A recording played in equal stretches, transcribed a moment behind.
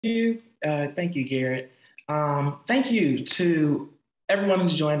Thank you, Garrett. Thank you to everyone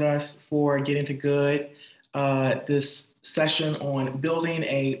who's joined us for Getting to Good, this session on building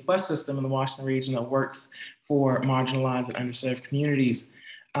a bus system in the Washington region that works for marginalized and underserved communities.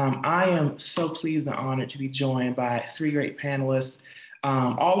 I am so pleased and honored to be joined by three great panelists.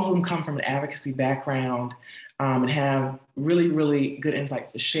 All of them come from an advocacy background and have really, really good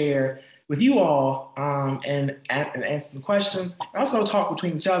insights to share with you all and answer some questions. Also talk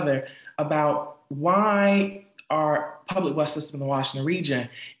between each other about why our public bus system in the Washington region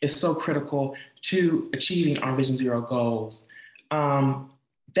is so critical to achieving our Vision Zero goals.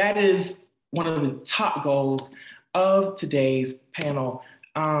 That is one of the top goals of today's panel,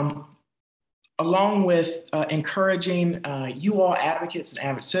 along with encouraging you all advocates and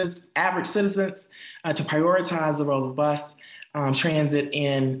average citizens to prioritize the role of bus transit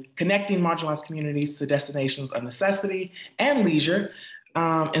in connecting marginalized communities to destinations of necessity and leisure,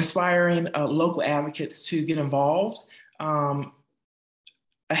 inspiring local advocates to get involved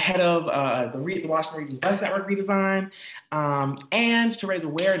ahead of the Washington Region's bus network redesign, and to raise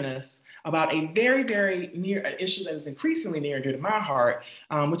awareness about a very, very near an issue that is increasingly near and dear to my heart,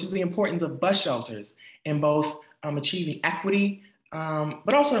 which is the importance of bus shelters in both achieving equity,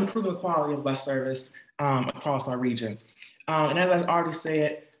 but also improving the quality of bus service across our region. And as I already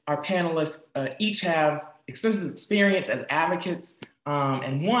said, our panelists each have extensive experience as advocates,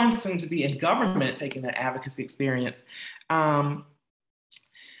 and one soon to be in government taking that advocacy experience.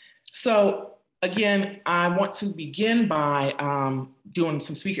 So again, I want to begin by doing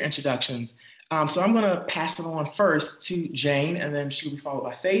some speaker introductions. So I'm gonna pass it on first to Jane, and then she'll be followed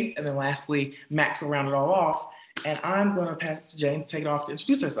by Faith, and then lastly, Max will round it all off. And I'm gonna pass it to Jane to take it off to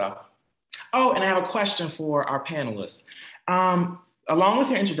introduce herself. Oh, and I have a question for our panelists. Along with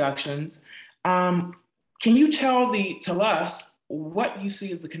your introductions, can you tell us what you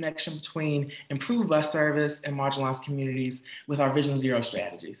see as the connection between improved bus service and marginalized communities with our Vision Zero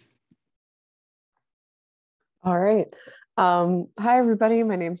strategies? All right. Hi, everybody.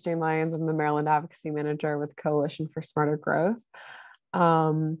 My name is Jane Lyons. I'm the Maryland Advocacy Manager with Coalition for Smarter Growth.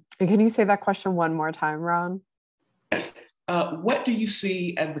 And can you say that question one more time, Ron? Yes. What do you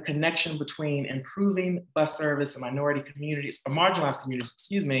see as the connection between improving bus service in minority communities, or marginalized communities,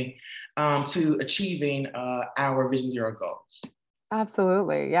 excuse me, to achieving our Vision Zero goals?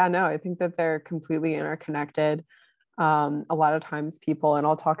 Absolutely. Yeah, no, I think that they're completely interconnected. A lot of times people, and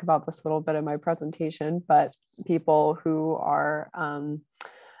I'll talk about this a little bit in my presentation, but people who are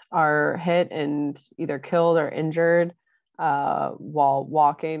hit and either killed or injured while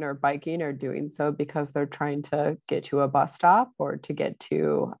walking or biking are doing so because they're trying to get to a bus stop or to get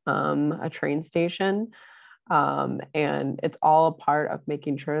to a train station. And it's all a part of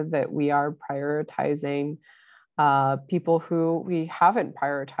making sure that we are prioritizing people who we haven't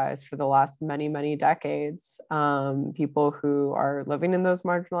prioritized for the last many, many decades, people who are living in those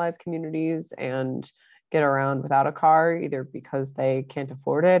marginalized communities and get around without a car, either because they can't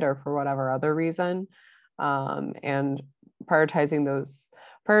afford it or for whatever other reason, and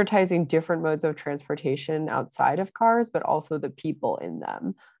prioritizing different modes of transportation outside of cars, but also the people in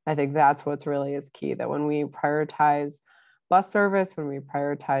them. I think that's what's really is key, that when we prioritize bus service, when we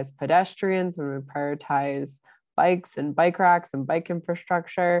prioritize pedestrians, when we prioritize bikes and bike racks and bike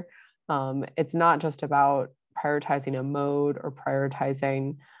infrastructure, it's not just about prioritizing a mode or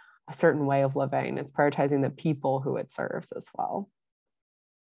prioritizing a certain way of living, it's prioritizing the people who it serves as well.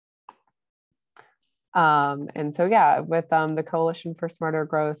 And so, yeah, with the Coalition for Smarter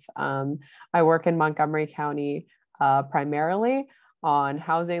Growth, I work in Montgomery County primarily on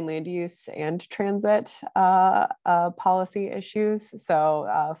housing, land use, and transit policy issues.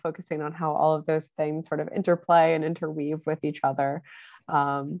 So focusing on how all of those things sort of interplay and interweave with each other.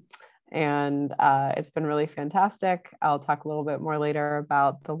 And it's been really fantastic. I'll talk a little bit more later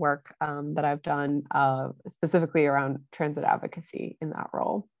about the work that I've done specifically around transit advocacy in that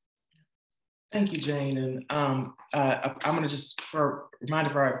role. Thank you, Jane. And I'm going to just remind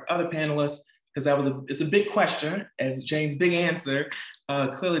our other panelists, because it's a big question, as Jane's big answer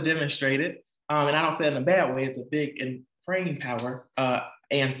clearly demonstrated. And I don't say it in a bad way, it's a big and brain power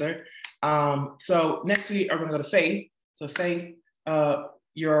answer. So next we are going to go to Faith. So Faith,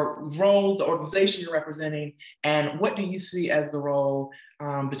 your role, the organization you're representing, and what do you see as the role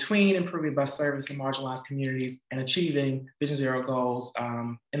between improving bus service in marginalized communities and achieving Vision Zero goals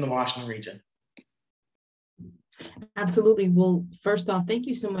in the Washington region? Absolutely. Well, first off, thank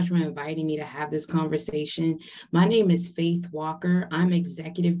you so much for inviting me to have this conversation. My name is Faith Walker. I'm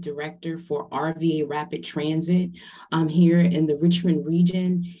Executive Director for RVA Rapid Transit here in the Richmond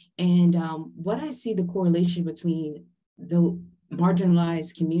region. And what I see the correlation between the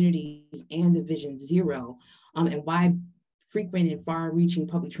marginalized communities and the Vision Zero, and why frequent and far-reaching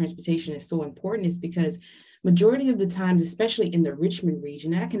public transportation is so important is because majority of the times, especially in the Richmond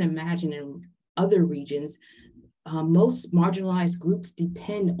region, I can imagine in other regions, most marginalized groups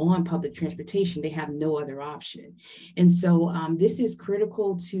depend on public transportation. They have no other option. And so this is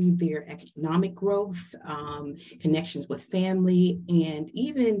critical to their economic growth, connections with family, and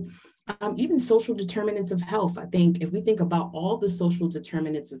even social determinants of health. I think if we think about all the social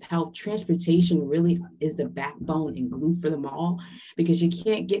determinants of health, transportation really is the backbone and glue for them all, because you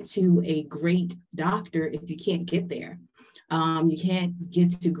can't get to a great doctor if you can't get there. You can't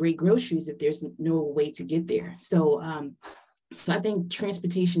get to great groceries if there's no way to get there. So I think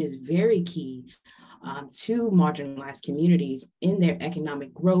transportation is very key to marginalized communities in their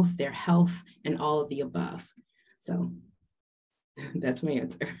economic growth, their health, and all of the above. So that's my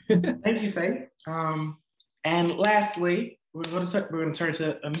answer. Thank you, Faith. And lastly, we're going to turn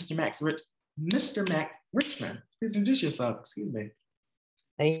to Mr. Mac Richmond. Please introduce yourself. Excuse me.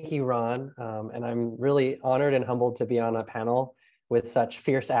 Thank you, Ron. And I'm really honored and humbled to be on a panel with such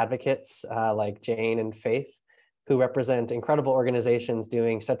fierce advocates like Jane and Faith, who represent incredible organizations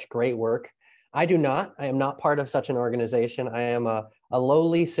doing such great work. I am not part of such an organization. I am a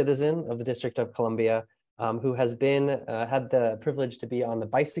lowly citizen of the District of Columbia who has had the privilege to be on the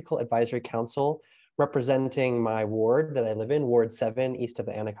Bicycle Advisory Council, representing my ward that I live in, Ward 7, east of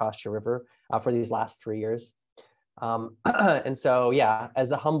the Anacostia River, for these last 3 years. And so, yeah, as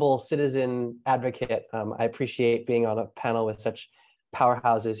the humble citizen advocate, I appreciate being on a panel with such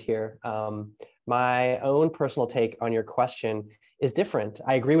powerhouses here. My own personal take on your question is different.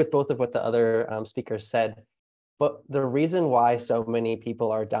 I agree with both of what the other speakers said, but the reason why so many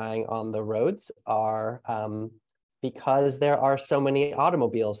people are dying on the roads are because there are so many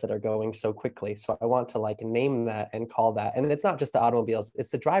automobiles that are going so quickly. So I want to name that and call that. And it's not just the automobiles, it's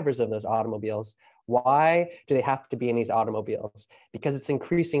the drivers of those automobiles. Why do they have to be in these automobiles? Because it's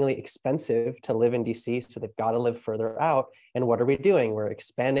increasingly expensive to live in DC, so they've got to live further out. And what are we doing? We're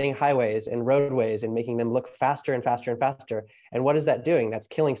expanding highways and roadways and making them look faster and faster and faster. And what is that doing? That's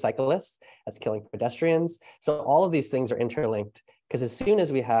killing cyclists, that's killing pedestrians. So all of these things are interlinked. Because as soon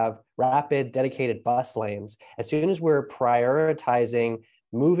as we have rapid, dedicated bus lanes, as soon as we're prioritizing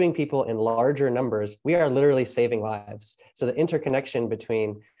moving people in larger numbers, we are literally saving lives. So the interconnection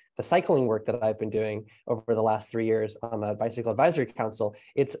between the cycling work that I've been doing over the last 3 years on the Bicycle Advisory Council,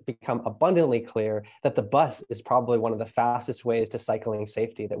 it's become abundantly clear that the bus is probably one of the fastest ways to cycling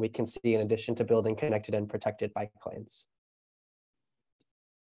safety that we can see, in addition to building connected and protected bike lanes.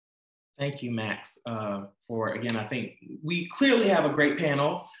 Thank you, Max, again, I think we clearly have a great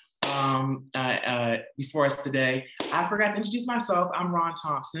panel before us today. I forgot to introduce myself. I'm Ron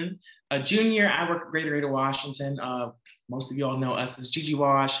Thompson, a junior. I work at Greater Washington. Most of you all know us as Gigi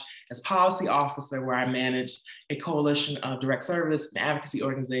Wash, as policy officer, where I manage a coalition of direct service and advocacy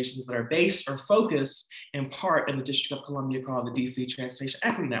organizations that are based or focused in part in the District of Columbia, called the DC Transportation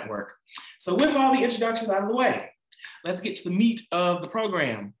Equity Network. So with all the introductions out of the way, let's get to the meat of the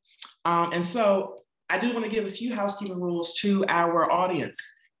program. And so I do want to give a few housekeeping rules to our audience.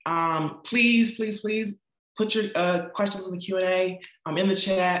 Please put your questions in the Q&A in the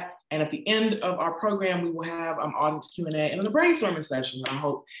chat. And at the end of our program, we will have audience Q&A and then a brainstorming session that I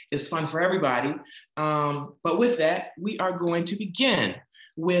hope is fun for everybody. But with that, we are going to begin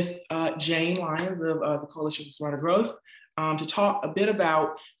with Jane Lyons of the Coalition for Smarter Growth to talk a bit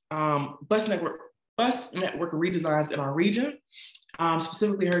about bus network redesigns in our region.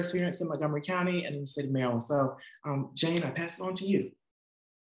 Specifically her experience in Montgomery County and in the state of Maryland. So Jane, I pass it on to you.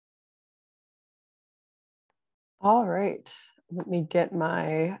 All right, let me get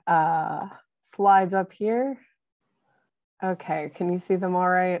my slides up here. Okay, can you see them all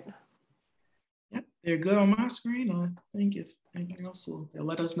right? Yep, they're good on my screen. I think if anything else, they'll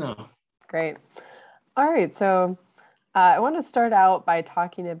let us know. Great. All right, so I want to start out by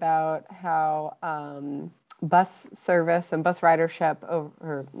talking about how bus service and bus ridership,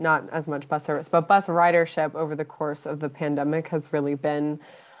 or not as much bus service, but bus ridership over the course of the pandemic has really been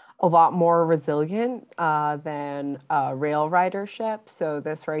a lot more resilient than rail ridership. So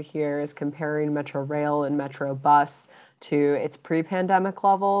this right here is comparing Metro Rail and Metro Bus to its pre-pandemic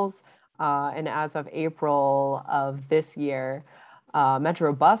levels. And as of April of this year,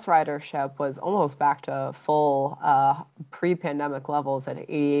 Metro Bus ridership was almost back to full pre-pandemic levels at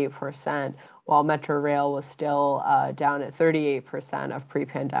 88%, while Metro Rail was still down at 38% of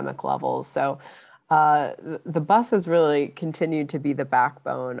pre-pandemic levels. So The bus has really continued to be the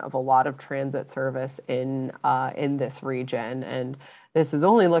backbone of a lot of transit service in this region. And this is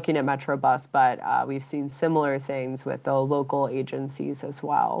only looking at Metrobus, but we've seen similar things with the local agencies as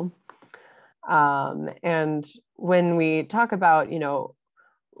well. And when we talk about,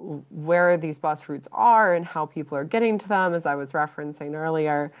 where these bus routes are and how people are getting to them, as I was referencing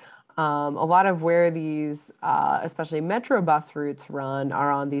earlier, a lot of where these, especially Metro bus routes run,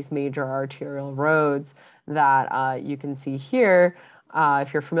 are on these major arterial roads that you can see here.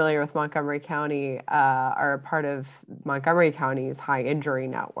 If you're familiar with Montgomery County, are a part of Montgomery County's high injury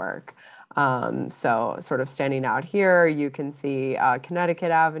network. So sort of standing out here, you can see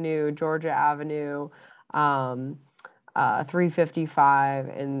Connecticut Avenue, Georgia Avenue, 355,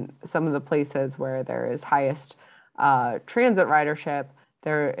 and some of the places where there is highest transit ridership.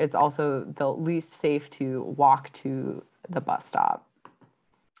 There, it's also the least safe to walk to the bus stop.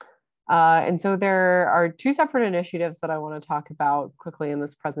 And so there are two separate initiatives that I want to talk about quickly in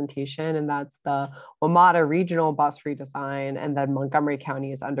this presentation, and that's the WMATA regional bus redesign, and then Montgomery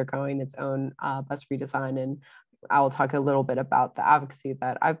County is undergoing its own bus redesign, and I will talk a little bit about the advocacy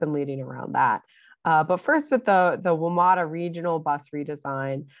that I've been leading around that. But first, with the WMATA regional bus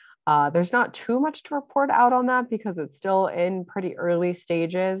redesign, there's not too much to report out on that because it's still in pretty early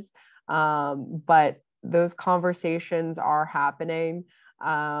stages, but those conversations are happening.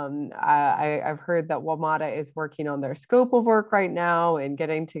 I've heard that WMATA is working on their scope of work right now and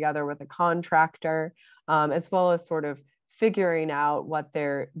getting together with a contractor, as well as sort of figuring out what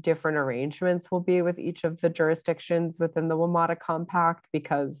their different arrangements will be with each of the jurisdictions within the WMATA compact,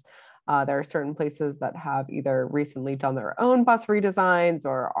 because there are certain places that have either recently done their own bus redesigns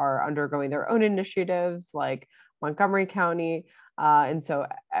or are undergoing their own initiatives, like Montgomery County. And so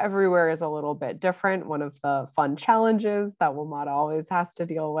everywhere is a little bit different. One of the fun challenges that WMATA always has to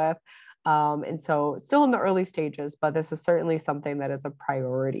deal with. And so still in the early stages, but this is certainly something that is a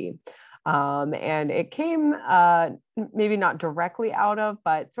priority. And it came maybe not directly out of,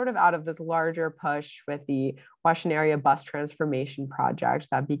 but sort of out of this larger push with the Washington Area Bus Transformation Project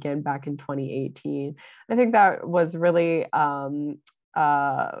that began back in 2018. I think that was really got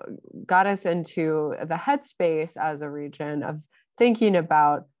us into the headspace as a region of thinking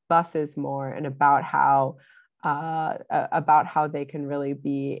about buses more and about how they can really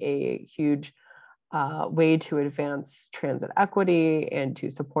be a huge way to advance transit equity and to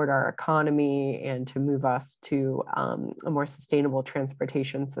support our economy and to move us to a more sustainable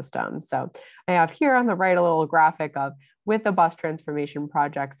transportation system. So I have here on the right a little graphic of, with the Bus Transformation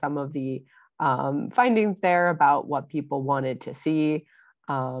Project, some of the findings there about what people wanted to see.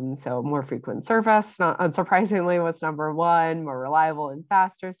 So more frequent service, not unsurprisingly, was number one, more reliable and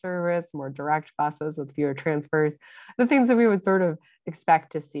faster service, more direct buses with fewer transfers, the things that we would sort of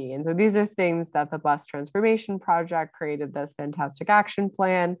expect to see. And so these are things that the Bus Transformation Project created this fantastic action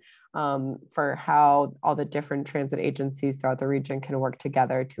plan for how all the different transit agencies throughout the region can work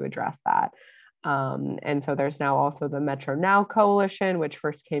together to address that. And so there's now also the Metro Now Coalition, which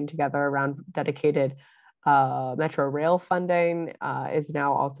first came together around dedicated Metro rail funding, is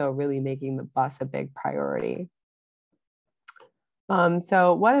now also really making the bus a big priority.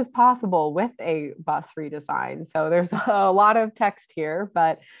 So what is possible with a bus redesign? So there's a lot of text here,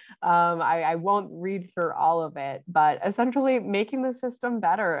 but I won't read through all of it, but essentially making the system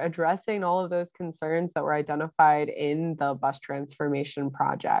better, addressing all of those concerns that were identified in the Bus Transformation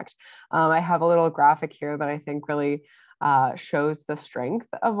Project. I have a little graphic here that I think really shows the strength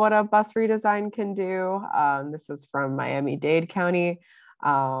of what a bus redesign can do. This is from Miami-Dade County,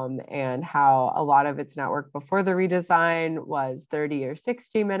 and how a lot of its network before the redesign was 30 or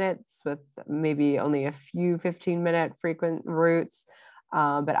 60 minutes with maybe only a few 15-minute frequent routes.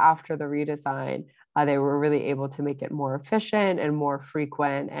 But after the redesign, they were really able to make it more efficient and more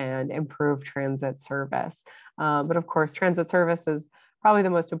frequent and improve transit service. But of course, transit service is probably the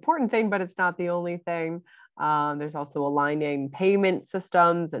most important thing, but it's not the only thing. There's also aligning payment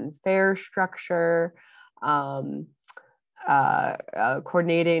systems and fare structure,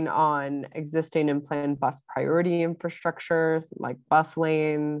 coordinating on existing and planned bus priority infrastructures like bus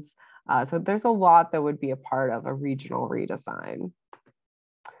lanes. So there's a lot that would be a part of a regional redesign.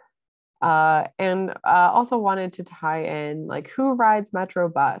 And also wanted to tie in like who rides Metro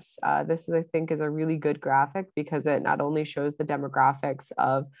bus. This is, I think, is a really good graphic because it not only shows the demographics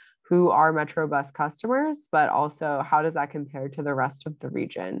of who are Metro bus customers, but also how does that compare to the rest of the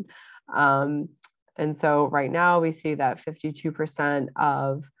region. And so right now we see that 52%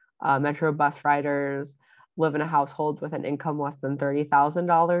 of Metro bus riders live in a household with an income less than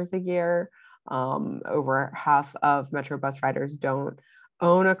 $30,000 a year. Over half of Metro bus riders don't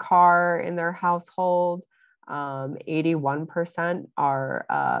own a car in their household. 81%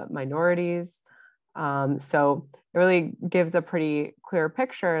 are minorities. So it really gives a pretty clear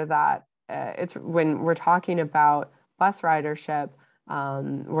picture that it's when we're talking about bus ridership,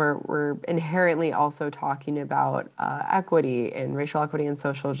 we're inherently also talking about equity and racial equity and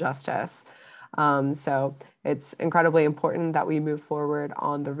social justice. So it's incredibly important that we move forward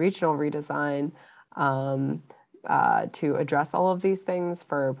on the regional redesign to address all of these things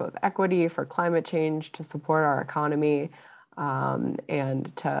for both equity, for climate change, to support our economy,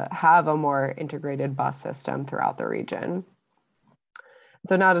 and to have a more integrated bus system throughout the region.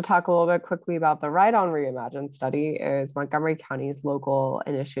 So now to talk a little bit quickly about the Ride On Reimagine study is Montgomery County's local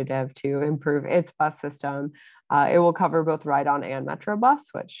initiative to improve its bus system. It will cover both Ride On and Metro Bus,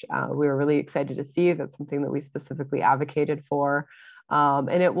 which we were really excited to see. That's something that we specifically advocated for.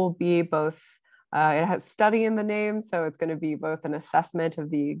 And it will be both, it has study in the name, so it's going to be both an assessment of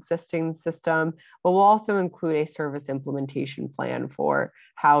the existing system, but we'll also include a service implementation plan for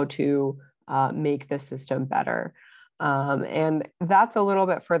how to make the system better. And that's a little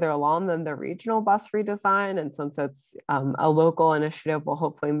bit further along than the regional bus redesign. And since it's a local initiative, we'll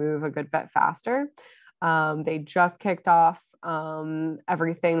hopefully move a good bit faster. They just kicked off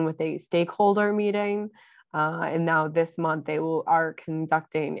everything with a stakeholder meeting. And now this month they are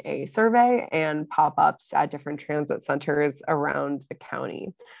conducting a survey and pop-ups at different transit centers around the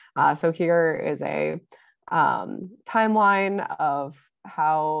county. So here is a timeline of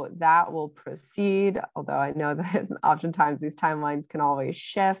how that will proceed, although I know that oftentimes these timelines can always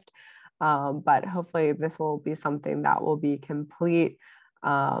shift, but hopefully this will be something that will be complete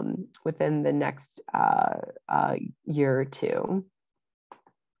within the next year or two.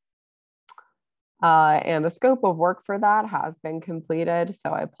 And the scope of work for that has been completed.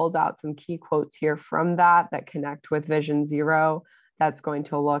 So I pulled out some key quotes here from that connect with Vision Zero. That's going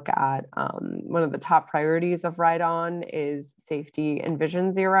to look at one of the top priorities of Ride On is safety and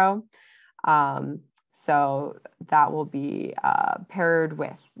Vision Zero. So that will be paired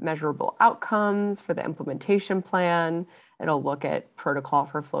with measurable outcomes for the implementation plan. It'll look at protocol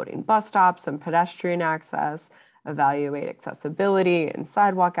for floating bus stops and pedestrian access, evaluate accessibility and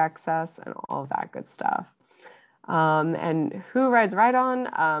sidewalk access, and all of that good stuff. And who rides Ride On?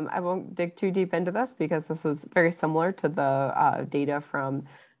 I won't dig too deep into this because this is very similar to the data from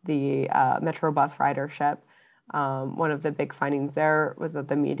the Metro bus ridership. One of the big findings there was that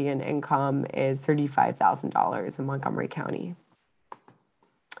the median income is $35,000 in Montgomery County.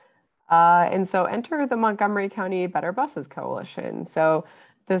 And so enter the Montgomery County Better Buses Coalition. So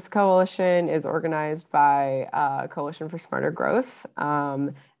this coalition is organized by Coalition for Smarter Growth,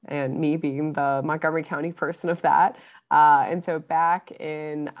 and me being the Montgomery County person of that. And so back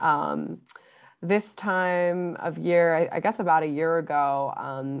in this time of year, I guess about a year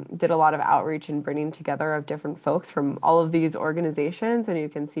ago, did a lot of outreach and bringing together of different folks from all of these organizations. And you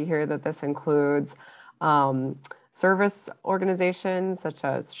can see here that this includes service organizations such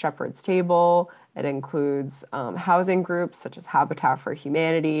as Shepherd's Table. It includes housing groups such as Habitat for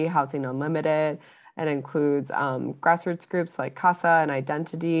Humanity, Housing Unlimited. It includes grassroots groups like CASA and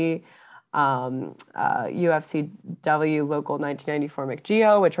Identity, UFCW Local 1994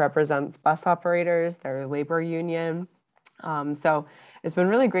 McGeo, which represents bus operators, their labor union. So it's been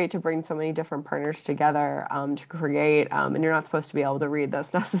really great to bring so many different partners together to create, and you're not supposed to be able to read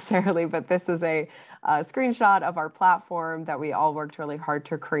this necessarily, but this is a screenshot of our platform that we all worked really hard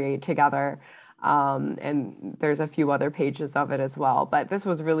to create together. And there's a few other pages of it as well, but this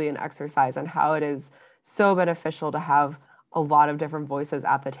was really an exercise on how it is so beneficial to have a lot of different voices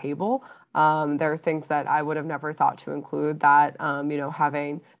at the table. There are things that I would have never thought to include that,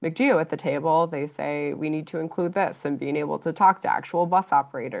 having McGeo at the table, they say we need to include this, and being able to talk to actual bus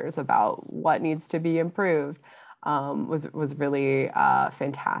operators about what needs to be improved was really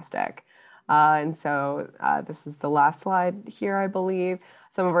fantastic. And so this is the last slide here, I believe.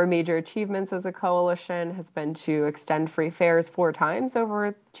 Some of our major achievements as a coalition has been to extend free fares 4 times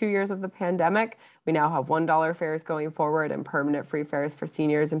over 2 years of the pandemic. We now have $1 fares going forward and permanent free fares for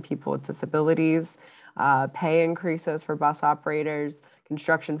seniors and people with disabilities, pay increases for bus operators,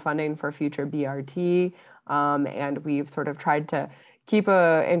 construction funding for future BRT, and we've sort of tried to keep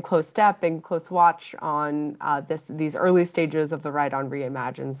in close step and close watch on these early stages of the Ride On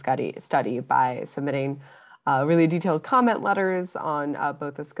Reimagine study by submitting really detailed comment letters on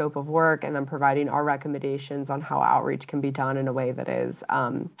both the scope of work and then providing our recommendations on how outreach can be done in a way that is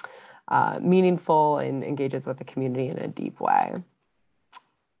meaningful and engages with the community in a deep way.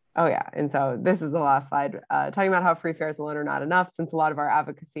 Oh yeah, and so this is the last slide, talking about how free fares alone are not enough, since a lot of our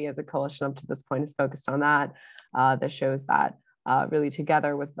advocacy as a coalition up to this point is focused on that. This shows that really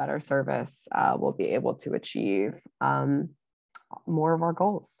together with better service, we'll be able to achieve more of our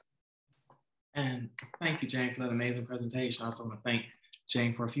goals. And thank you, Jane, for that amazing presentation. I also want to thank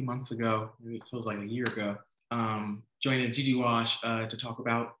Jane for a few months ago, it feels like a year ago, joining Gigi Wash to talk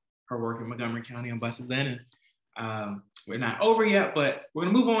about her work in Montgomery County on buses then. And we're not over yet, but we're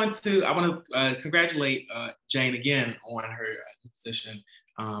going to move on to, I want to congratulate Jane again on her position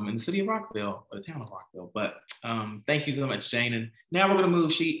in the city of Rockville, or the town of Rockville. But thank you so much, Jane. And now we're going to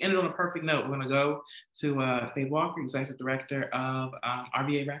move, she ended on a perfect note. We're going to go to Faith Walker, Executive Director of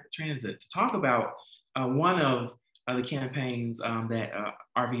RVA Rapid Transit, to talk about one of the campaigns that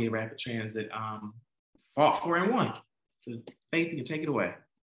RVA Rapid Transit fought for and won. So Faith, you can take it away.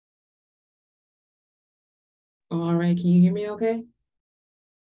 All right, can you hear me okay?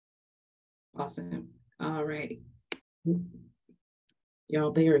 Awesome. All right.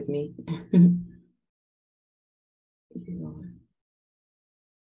 Y'all bear with me.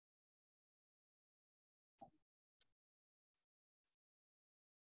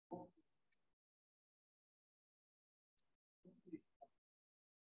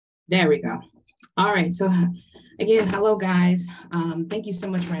 There we go. All right, so again, hello guys. Thank you so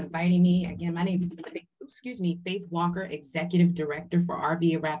much for inviting me. Again, my name is Faith Walker, Executive Director for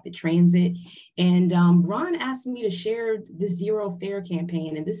RVA Rapid Transit. And Ron asked me to share the Zero Fare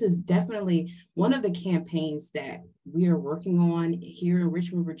campaign. And this is definitely one of the campaigns that we are working on here in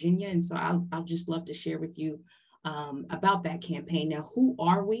Richmond, Virginia. And so I'll just love to share with you about that campaign. Now, who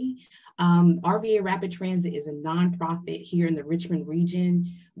are we? RVA Rapid Transit is a nonprofit here in the Richmond region.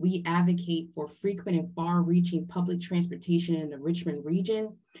 We advocate for frequent and far-reaching public transportation in the Richmond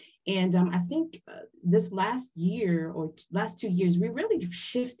region. And I think this last year or last 2 years, we really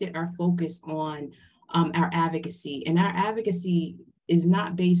shifted our focus on our advocacy. And our advocacy is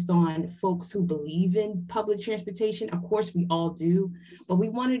not based on folks who believe in public transportation. Of course, we all do, but we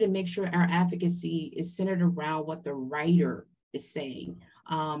wanted to make sure our advocacy is centered around what the writer is saying.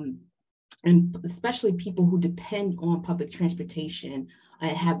 And especially people who depend on public transportation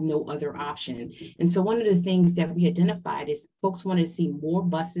and have no other option. And so one of the things that we identified is folks wanted to see more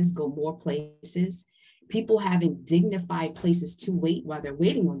buses go more places, people having dignified places to wait while they're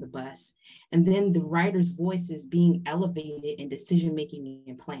waiting on the bus, and then the writer's voices being elevated in decision-making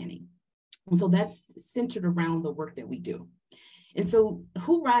and planning. And so that's centered around the work that we do. And so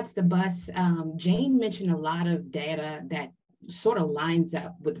who rides the bus? Jane mentioned a lot of data that sort of lines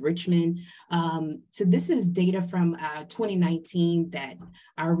up with Richmond. So this is data from 2019 that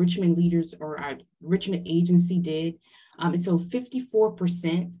our Richmond leaders or our Richmond agency did. And so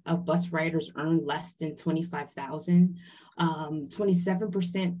 54% of bus riders earn less than $25,000,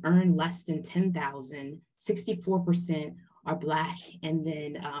 27% earn less than $10,000, 64% are Black, and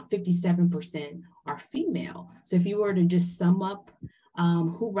then 57% are female. So if you were to just sum up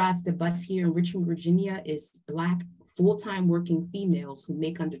who rides the bus here in Richmond, Virginia, is Black full-time working females who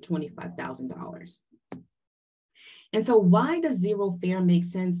make under $25,000. And so why does Zero Fare make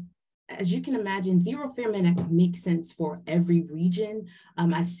sense? As you can imagine, Zero Fare may not make sense for every region.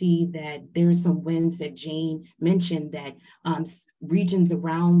 I see that there's some wins that Jane mentioned that regions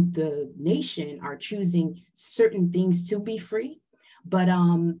around the nation are choosing certain things to be free. But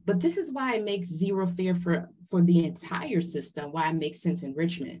this is why it makes Zero Fare for the entire system, why it makes sense in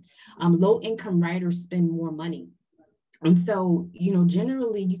Richmond. Low-income riders spend more money. And so, you know,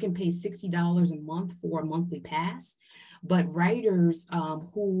 generally you can pay $60 a month for a monthly pass, but riders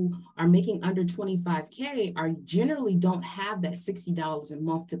who are making under 25K are generally don't have that $60 a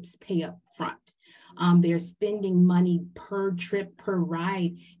month to pay up front. They're spending money per trip, per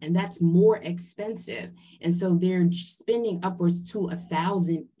ride, and that's more expensive. And so they're spending upwards to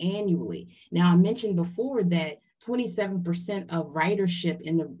 $1,000 annually. Now, I mentioned before that 27% of ridership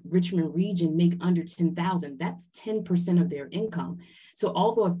in the Richmond region make under 10,000. That's 10% of their income. So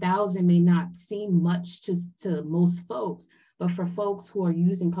although 1,000 may not seem much to most folks, but for folks who are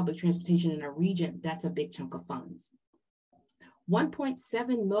using public transportation in our region, that's a big chunk of funds.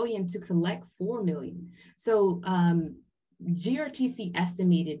 1.7 million to collect 4 million. So GRTC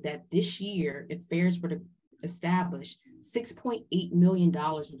estimated that this year, if fares were to establish, $6.8 million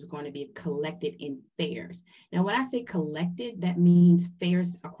was going to be collected in fares. Now, when I say collected, that means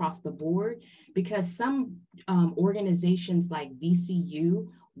fares across the board, because some organizations like VCU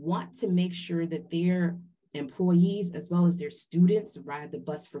want to make sure that their employees as well as their students ride the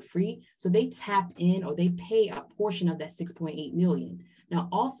bus for free. So they tap in or they pay a portion of that 6.8 million. Now,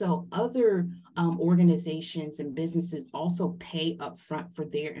 also other organizations and businesses also pay upfront for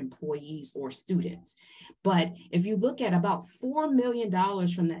their employees or students. But if you look at about $4 million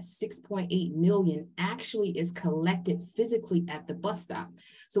from that 6.8 million actually is collected physically at the bus stop.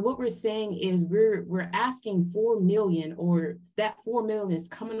 So what we're saying is we're asking 4 million, or that 4 million is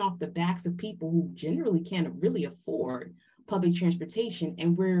coming off the backs of people who generally can't really afford public transportation,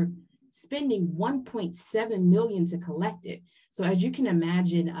 and we're spending 1.7 million to collect it. So as you can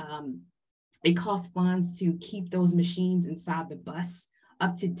imagine, it costs funds to keep those machines inside the bus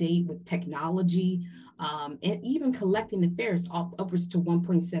up to date with technology, and even collecting the fares upwards to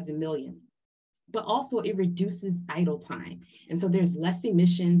 1.7 million. But also it reduces idle time. And so there's less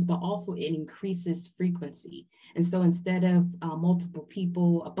emissions, but also it increases frequency. And so instead of multiple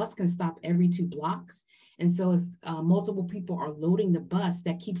people, a bus can stop every 2 blocks. And so if multiple people are loading the bus,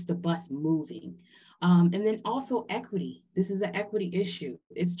 that keeps the bus moving. And then also equity. This is an equity issue.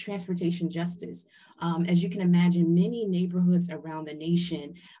 It's transportation justice. As you can imagine, many neighborhoods around the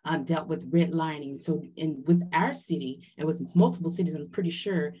nation dealt with redlining. So with our city and with multiple cities, I'm pretty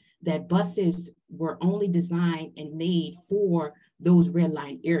sure that buses were only designed and made for those red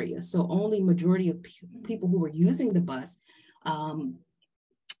line areas. So only majority of people who were using the bus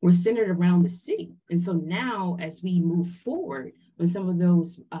were centered around the city. And so now as we move forward, when some of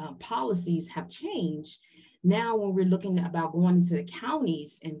those policies have changed, now when we're looking about going into the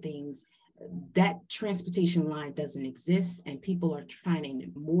counties and things, that transportation line doesn't exist, and people are finding it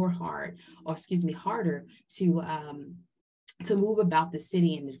harder to move about the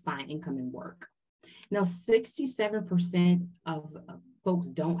city and to find income and work. Now, 67% of folks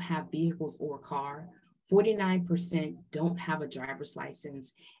don't have vehicles or car. 49% don't have a driver's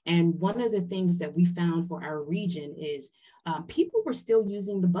license. And one of the things that we found for our region is people were still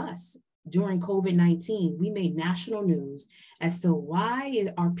using the bus during COVID-19. We made national news as to why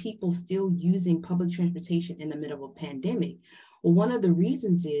are people still using public transportation in the middle of a pandemic. Well, one of the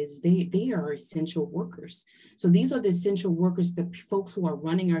reasons is they are essential workers. So these are the essential workers, the folks who are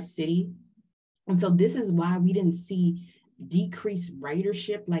running our city. And so this is why we didn't see decreased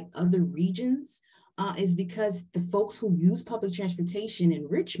ridership like other regions. Is because the folks who use public transportation in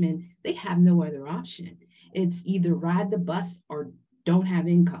Richmond, they have no other option. It's either ride the bus or don't have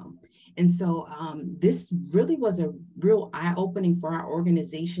income. And so this really was a real eye-opening for our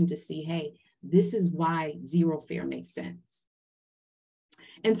organization to see, hey, this is why zero fare makes sense.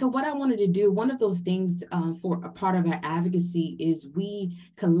 And so what I wanted to do, one of those things for a part of our advocacy is we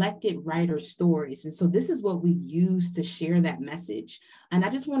collected rider stories. And so this is what we use to share that message. And I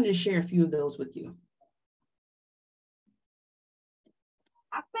just wanted to share a few of those with you.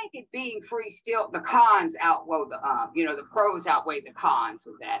 I think it being free still, the cons outweigh the pros outweigh the cons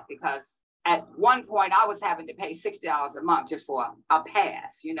with that, because at one point I was having to pay $60 a month just for a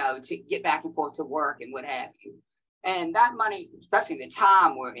pass, to get back and forth to work and what have you. And that money, especially the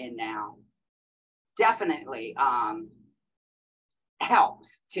time we're in now, definitely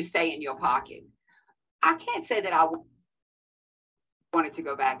helps to stay in your pocket. I can't say that I wanted to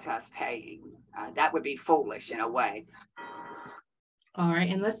go back to us paying. That would be foolish in a way. All right,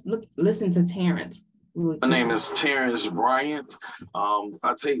 and let's listen to Terrence. My name is Terrence Bryant.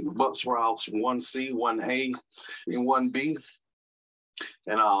 I take bus routes 1C, 1A, and 1B.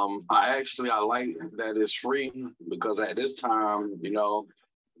 And I like that it's free, because at this time,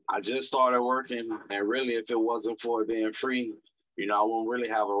 I just started working, and really if it wasn't for it being free, I wouldn't really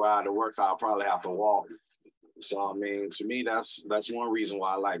have a ride to work. I'll probably have to walk. So, to me, that's one reason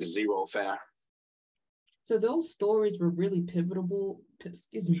why I like the zero fare. So those stories were really pivotal,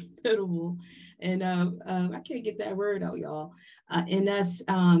 and I can't get that word out, y'all, in us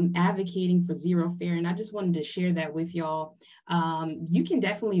advocating for zero fare. And I just wanted to share that with y'all. You can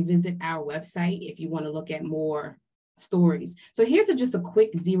definitely visit our website if you want to look at more stories. So here's just a quick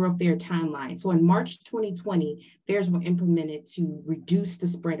zero fare timeline. So in March 2020, fares were implemented to reduce the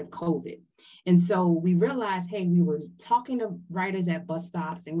spread of COVID. And so we realized, hey, we were talking to riders at bus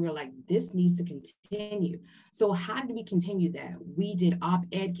stops, and we were like, this needs to continue. So how did we continue that? We did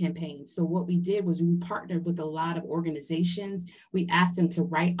op-ed campaigns. So what we did was we partnered with a lot of organizations. We asked them to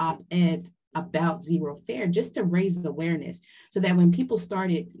write op-eds about zero fare, just to raise awareness, so that when people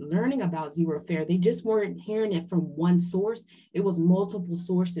started learning about zero fare, they just weren't hearing it from one source. It was multiple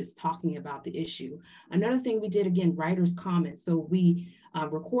sources talking about the issue. Another thing we did, again, writers' comments. So we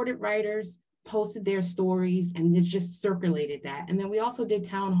recorded writers, posted their stories, and then just circulated that. And then we also did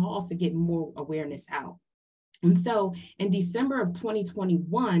town halls to get more awareness out. And so in December of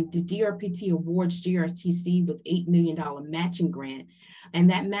 2021, the DRPT awards GRTC with $8 million matching grant. And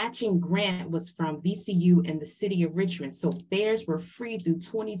that matching grant was from VCU and the city of Richmond. So fares were free through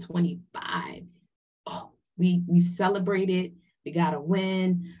 2025. Oh, we celebrated, we got a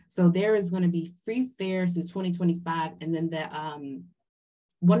win. So there is going to be free fares through 2025. And then the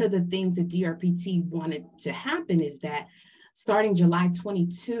one of the things that DRPT wanted to happen is that starting July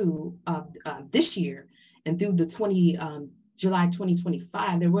 22 of this year, and through the July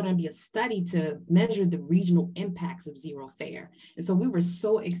 2025, there would be a study to measure the regional impacts of zero fare. And so we were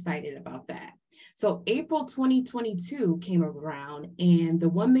so excited about that. So April 2022 came around and the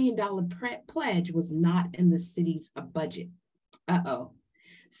 $1 million pledge was not in the city's budget.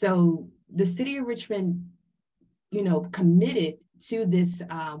 So the city of Richmond, committed to this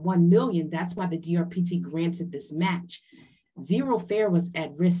 1 million. That's why the DRPT granted this match. Zero fare was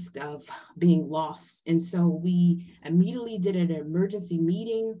at risk of being lost. And so we immediately did an emergency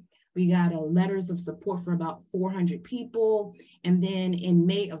meeting. We got letters of support for about 400 people. And then in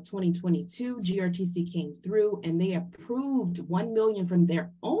May of 2022, GRTC came through and they approved 1 million from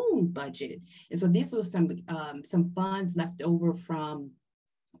their own budget. And so this was some funds left over from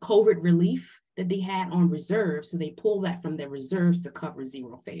COVID relief that they had on reserve. So they pulled that from their reserves to cover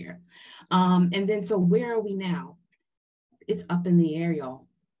zero fare. And then, so where are we now? It's up in the air, y'all.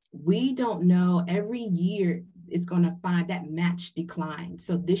 We don't know. Every year it's going to find that match decline.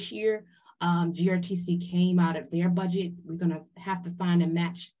 So this year, GRTC came out of their budget. We're going to have to find a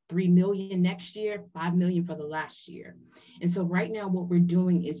match 3 million next year, 5 million for the last year. And so right now what we're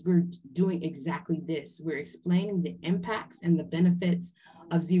doing is we're doing exactly this. We're explaining the impacts and the benefits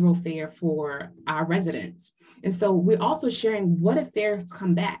of zero fare for our residents. And so we're also sharing what if fares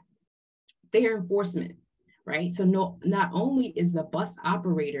come back, fare enforcement. Right? So not only is the bus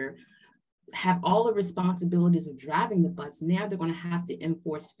operator have all the responsibilities of driving the bus, now they're going to have to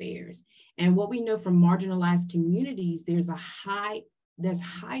enforce fares. And what we know from marginalized communities, there's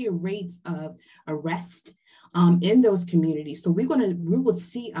higher rates of arrest in those communities. So we will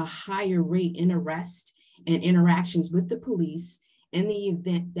see a higher rate in arrest and interactions with the police in the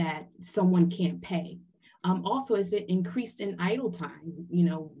event that someone can't pay. Also, is it increased in idle time?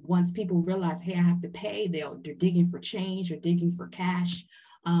 Once people realize, hey, I have to pay, they're digging for change or digging for cash.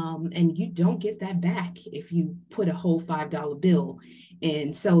 And you don't get that back if you put a whole $5 bill.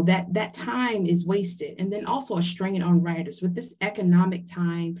 And so that time is wasted. And then also a strain on riders. With this economic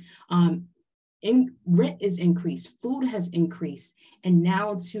time, rent is increased, food has increased, and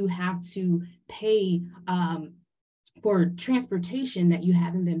now to have to pay for transportation that you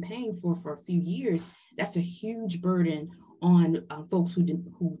haven't been paying for a few years, that's a huge burden on folks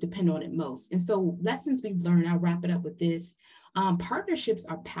who depend on it most. And so lessons we've learned, I'll wrap it up with this. Partnerships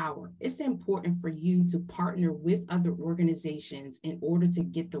are power. It's important for you to partner with other organizations in order to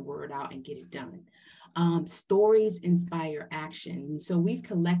get the word out and get it done. Stories inspire action. So we've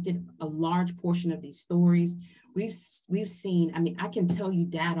collected a large portion of these stories. We've seen, I can tell you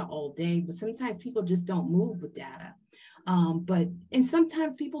data all day, but sometimes people just don't move with data. And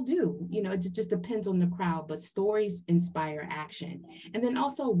sometimes people do, it just depends on the crowd, but stories inspire action. And then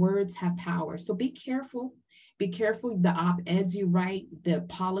also words have power. So be careful the op-eds you write, the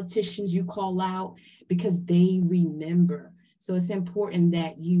politicians you call out, because they remember. So it's important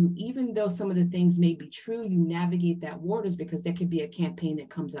that you, even though some of the things may be true, you navigate that waters, because there could be a campaign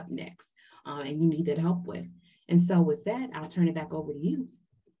that comes up next and you need that help with. And so with that, I'll turn it back over to you.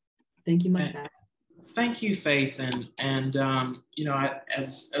 Thank you much, guys. Thank you, Faith. And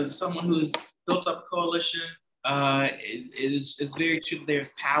as someone who has built up a coalition, it's very true that there's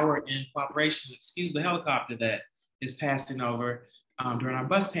power in cooperation. Excuse the helicopter that is passing over during our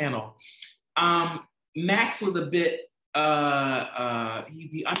bus panel. Max was a bit,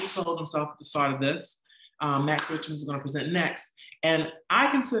 he undersold himself at the start of this. Max Richmond is going to present next. And I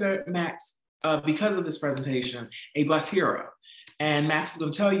consider Max, because of this presentation, a bus hero. And Max is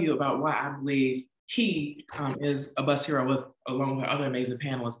going to tell you about why I believe he is a bus hero along with other amazing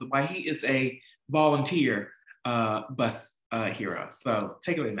panelists, but why he is a volunteer bus hero. So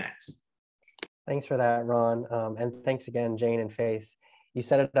take it away, Max. Thanks for that, Ron. And thanks again, Jane and Faith. You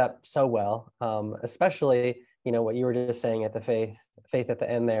set it up so well, especially, what you were just saying at the Faith at the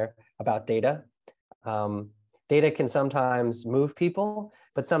end there about data. Data can sometimes move people,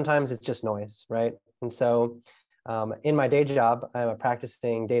 but sometimes it's just noise, right? And so in my day job, I'm a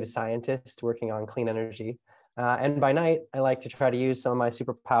practicing data scientist working on clean energy. And by night, I like to try to use some of my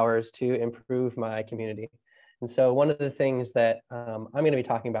superpowers to improve my community. And so one of the things that I'm going to be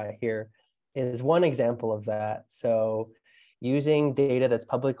talking about here is one example of that. So, using data that's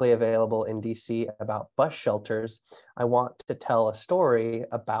publicly available in DC about bus shelters, I want to tell a story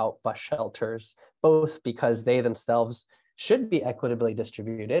about bus shelters, both because they themselves should be equitably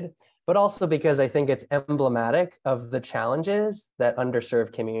distributed, but also because I think it's emblematic of the challenges that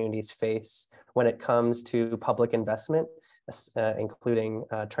underserved communities face when it comes to public investment, including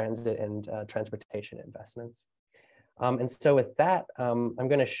transit and transportation investments. And so with that, I'm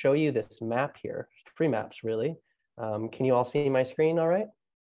going to show you this map here, 3 maps really. Can you all see my screen all right?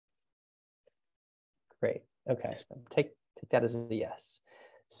 Great, okay, so take that as a yes.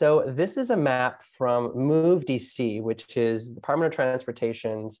 So this is a map from Move DC, which is the Department of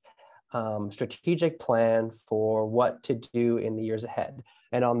Transportation's strategic plan for what to do in the years ahead.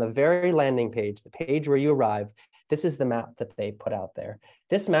 And on the very landing page, the page where you arrive, this is the map that they put out there.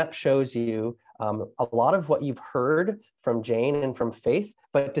 This map shows you a lot of what you've heard from Jane and from Faith,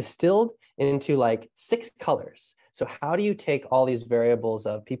 but distilled into like 6 colors. So how do you take all these variables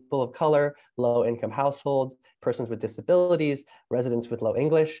of people of color, low-income households, persons with disabilities, residents with low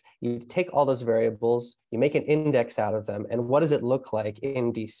English, you take all those variables, you make an index out of them, and what does it look like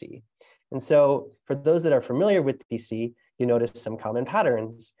in DC? And so for those that are familiar with DC, you notice some common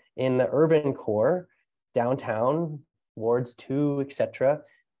patterns. In the urban core, downtown, wards 2, etc.,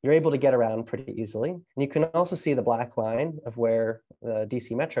 you're able to get around pretty easily. And you can also see the black line of where the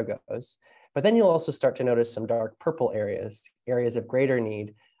DC Metro goes. But then you'll also start to notice some dark purple areas, areas of greater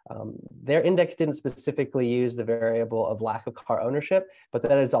need. Their index didn't specifically use the variable of lack of car ownership, but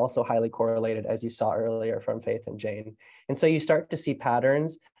that is also highly correlated, as you saw earlier from Faith and Jane. And so you start to see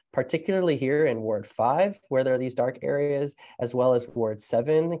patterns, particularly here in Ward 5, where there are these dark areas, as well as Ward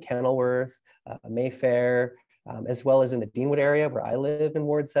 7, Kenilworth, Mayfair, as well as in the Deanwood area where I live in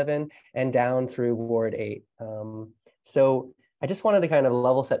Ward 7, and down through Ward 8. So I just wanted to kind of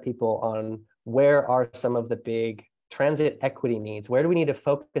level set people on where are some of the big transit equity needs, where do we need to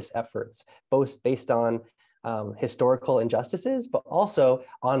focus efforts, both based on historical injustices, but also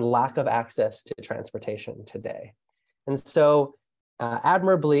on lack of access to transportation today. And so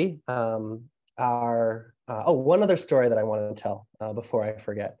admirably, one other story that I wanted to tell before I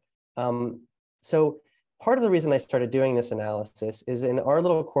forget. So part of the reason I started doing this analysis is in our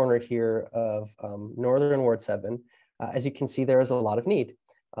little corner here of Northern Ward 7, as you can see, there is a lot of need.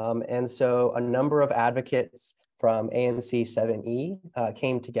 And so a number of advocates from ANC 7E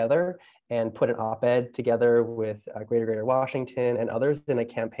came together and put an op-ed together with Greater Washington and others in a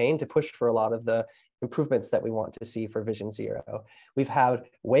campaign to push for a lot of the improvements that we want to see for Vision Zero. We've had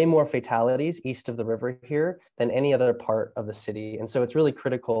way more fatalities east of the river here than any other part of the city. And so it's really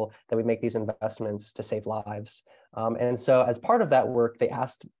critical that we make these investments to save lives. And so as part of that work, they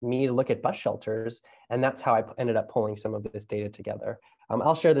asked me to look at bus shelters, and that's how I ended up pulling some of this data together.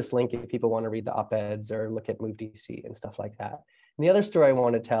 I'll share this link if people want to read the op-eds or look at Move DC and stuff like that. And the other story I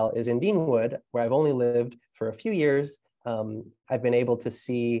want to tell is in Deanwood, where I've only lived for a few years. I've been able to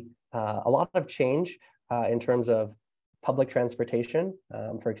see a lot of change in terms of public transportation.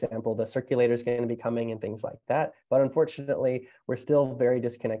 For example, the circulator is going to be coming and things like that. But unfortunately, we're still very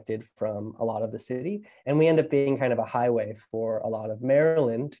disconnected from a lot of the city. And we end up being kind of a highway for a lot of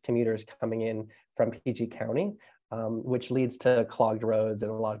Maryland commuters coming in from PG County, which leads to clogged roads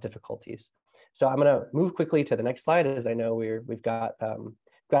and a lot of difficulties. So I'm going to move quickly to the next slide, as I know we've got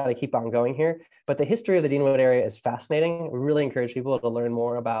to keep on going here. But the history of the Deanwood area is fascinating. We really encourage people to learn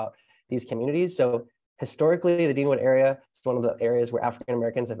more about these communities. So historically, the Deanwood area is one of the areas where African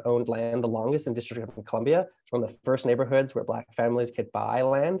Americans have owned land the longest in District of Columbia. It's one of the first neighborhoods where Black families could buy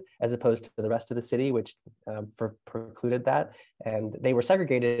land, as opposed to the rest of the city, which precluded that. And they were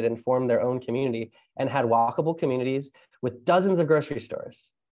segregated and formed their own community and had walkable communities with dozens of grocery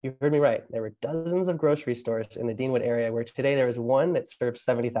stores. You heard me right. There were dozens of grocery stores in the Deanwood area, where today there is one that serves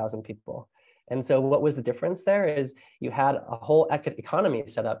 70,000 people. And so what was the difference there is you had a whole economy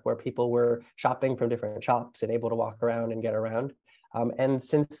set up where people were shopping from different shops and able to walk around and get around. And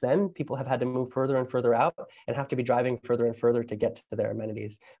since then, people have had to move further and further out and have to be driving further and further to get to their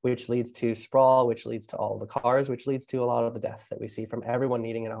amenities, which leads to sprawl, which leads to all the cars, which leads to a lot of the deaths that we see from everyone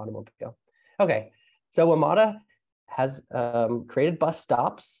needing an automobile. Okay, so WMATA has created bus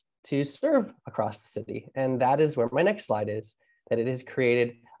stops to serve across the city. And that is where my next slide is, that it has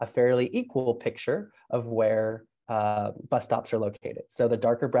created a fairly equal picture of where bus stops are located. So the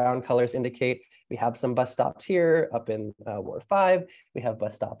darker brown colors indicate we have some bus stops here up in Ward 5. We have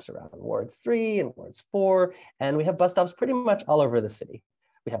bus stops around Wards 3 and Wards 4, and we have bus stops pretty much all over the city.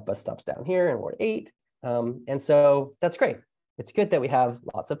 We have bus stops down here in Ward 8. And so that's great. It's good that we have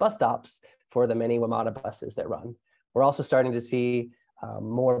lots of bus stops for the many WMATA buses that run. We're also starting to see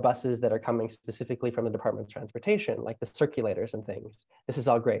more buses that are coming specifically from the Department of Transportation, like the circulators and things. This is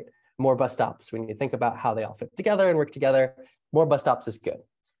all great. More bus stops. When you think about how they all fit together and work together, more bus stops is good.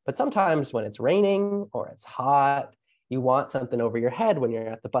 But sometimes when it's raining or it's hot, you want something over your head when you're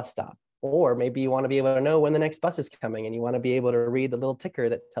at the bus stop. Or maybe you want to be able to know when the next bus is coming and you want to be able to read the little ticker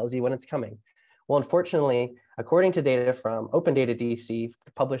that tells you when it's coming. Well, unfortunately, according to data from Open Data DC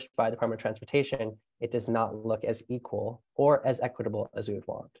published by the Department of Transportation, it does not look as equal or as equitable as we would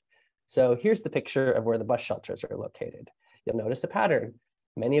want. So here's the picture of where the bus shelters are located. You'll notice a pattern.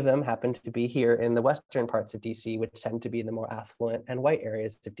 Many of them happen to be here in the western parts of DC, which tend to be the more affluent and white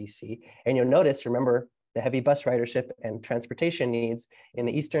areas of DC. And you'll notice, remember, the heavy bus ridership and transportation needs in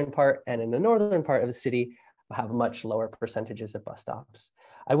the eastern part and in the northern part of the city have much lower percentages of bus stops.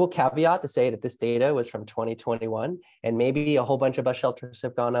 I will caveat to say that this data was from 2021, and maybe a whole bunch of bus shelters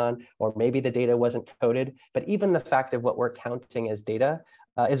have gone on, or maybe the data wasn't coded, but even the fact of what we're counting as data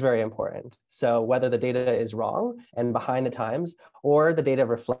is very important. So whether the data is wrong and behind the times, or the data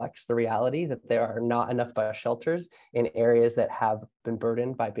reflects the reality that there are not enough bus shelters in areas that have been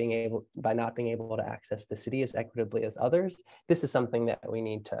burdened by not being able to access the city as equitably as others, this is something that we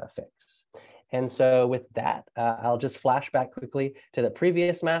need to fix. And so with that, I'll just flash back quickly to the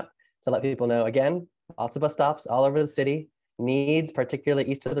previous map to let people know, again, lots of bus stops all over the city, needs particularly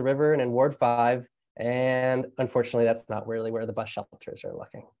east of the river and in Ward 5. And unfortunately, that's not really where the bus shelters are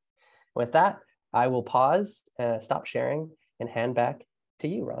looking. With that, I will pause, stop sharing, and hand back to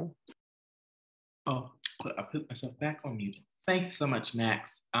you, Ron. Oh, I put myself back on mute. Thank you so much,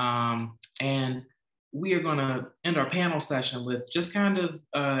 Max. And we are going to end our panel session with just kind of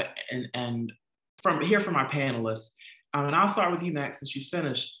and from our panelists. And I'll start with you, Max, since you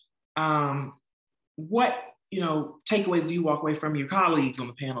finished. What takeaways do you walk away from your colleagues on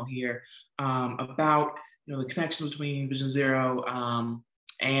the panel here about the connection between Vision Zero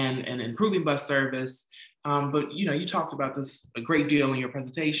and improving bus service? But you talked about this a great deal in your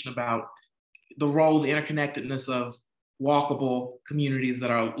presentation about the role, the interconnectedness of walkable communities that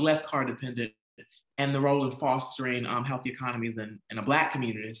are less car dependent, and the role in fostering healthy economies in a Black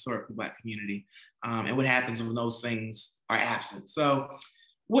community, historically Black community, and what happens when those things are absent. So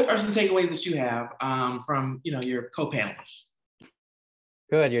what are some takeaways that you have from your co-panelists?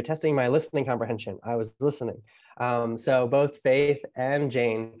 Good, you're testing my listening comprehension. I was listening. So both Faith and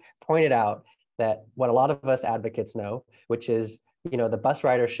Jane pointed out that what a lot of us advocates know, which is the bus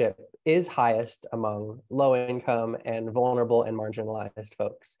ridership is highest among low income and vulnerable and marginalized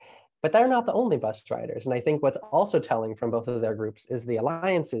folks. But they're not the only bus riders. And I think what's also telling from both of their groups is the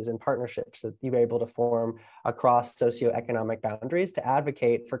alliances and partnerships that you're able to form across socioeconomic boundaries to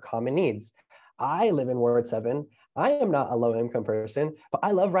advocate for common needs. I live in Ward 7. I am not a low income person, but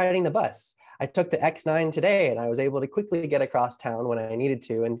I love riding the bus. I took the X9 today and I was able to quickly get across town when I needed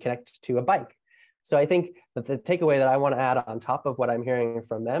to and connect to a bike. So I think that the takeaway that I want to add on top of what I'm hearing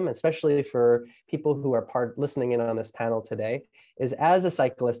from them, especially for people who are listening in on this panel today, is as a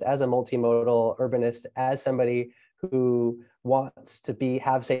cyclist, as a multimodal urbanist, as somebody who wants to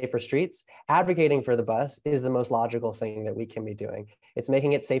have safer streets, advocating for the bus is the most logical thing that we can be doing. It's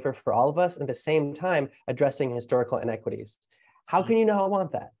making it safer for all of us, and at the same time, addressing historical inequities. How can you not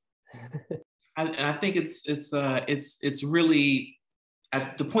want that? I think it's really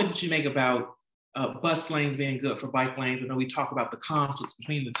at the point that you make about bus lanes being good for bike lanes. I know we talk about the conflicts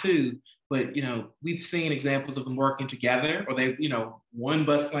between the two, but we've seen examples of them working together, or they, one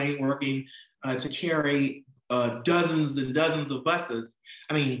bus lane working to carry dozens and dozens of buses.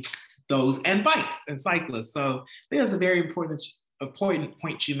 I mean, those and bikes and cyclists. So I think that's a very important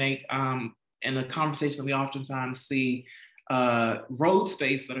point you make in a conversation that we oftentimes see road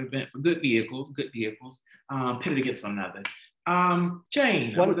space that are meant for good vehicles pitted against one another.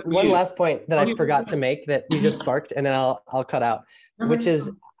 Jane. One last point that I forgot to make that you just sparked, and then I'll cut out, which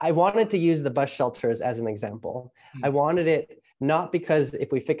is I wanted to use the bus shelters as an example. I wanted it not because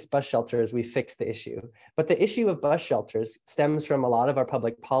if we fix bus shelters, we fix the issue, but the issue of bus shelters stems from a lot of our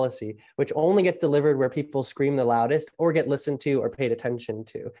public policy, which only gets delivered where people scream the loudest or get listened to or paid attention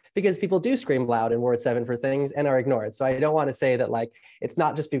to, because people do scream loud in Ward 7 for things and are ignored. So I don't want to say that it's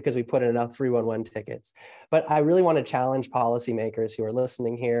not just because we put in enough 311 tickets, but I really want to challenge policymakers who are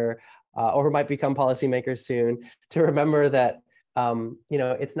listening here or who might become policymakers soon to remember that,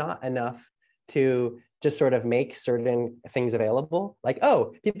 it's not enough to just sort of make certain things available. Like,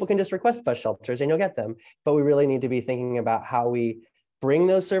 oh, people can just request bus shelters and you'll get them. But we really need to be thinking about how we bring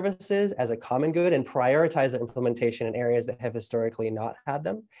those services as a common good and prioritize their implementation in areas that have historically not had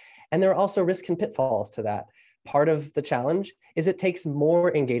them. And there are also risks and pitfalls to that. Part of the challenge is it takes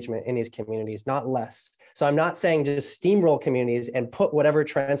more engagement in these communities, not less. So I'm not saying just steamroll communities and put whatever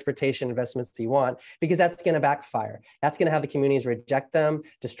transportation investments you want, because that's going to backfire. That's going to have the communities reject them,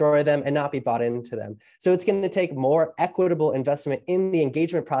 destroy them, and not be bought into them. So it's going to take more equitable investment in the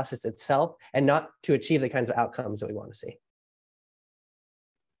engagement process itself, and not to achieve the kinds of outcomes that we want to see.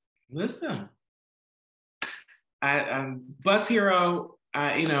 Listen, bus hero,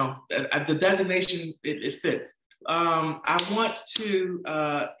 the designation, it fits. I want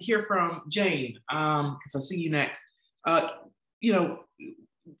to hear from Jane, because I see you next. Can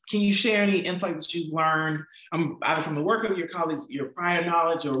you share any insight that you've learned, either from the work of your colleagues, your prior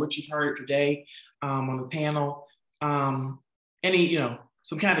knowledge, or what you've heard today on the panel? Any,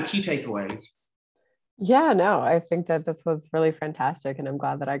 some kind of key takeaways? Yeah, no, I think that this was really fantastic, and I'm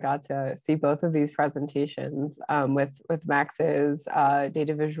glad that I got to see both of these presentations with Max's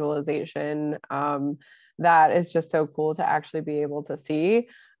data visualization. That is just so cool to actually be able to see.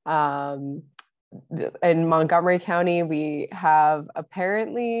 In Montgomery County, we have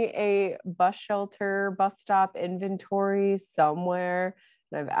apparently a bus stop inventory somewhere.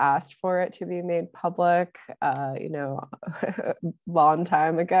 And I've asked for it to be made public, a long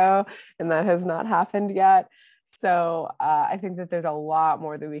time ago, and that has not happened yet. So I think that there's a lot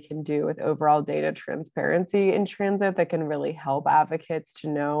more that we can do with overall data transparency in transit that can really help advocates to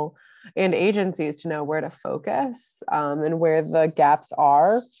know, and agencies to know, where to focus and where the gaps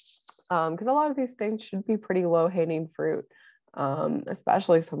are. Because a lot of these things should be pretty low-hanging fruit,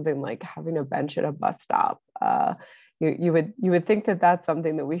 especially something like having a bench at a bus stop. You would think that that's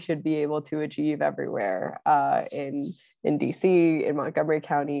something that we should be able to achieve everywhere in DC, in Montgomery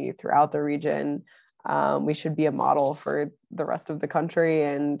County, throughout the region. We should be a model for the rest of the country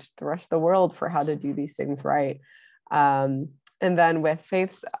and the rest of the world for how to do these things right. And then with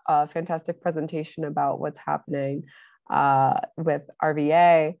Faith's fantastic presentation about what's happening with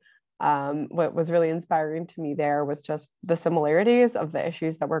RVA, what was really inspiring to me there was just the similarities of the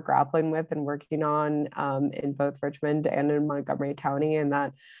issues that we're grappling with and working on in both Richmond and in Montgomery County, and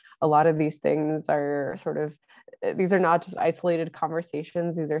that a lot of these things are these are not just isolated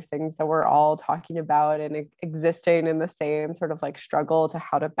conversations. These are things that we're all talking about and existing in the same sort of like struggle to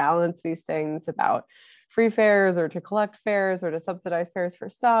how to balance these things about free fares, or to collect fares, or to subsidize fares for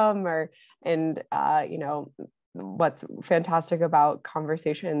some, what's fantastic about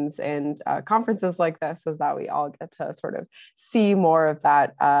conversations and conferences like this is that we all get to sort of see more of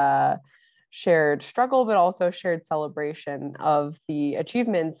that shared struggle, but also shared celebration of the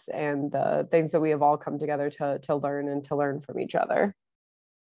achievements and the things that we have all come together to learn and to learn from each other.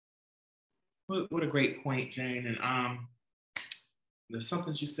 What a great point, Jane. And there's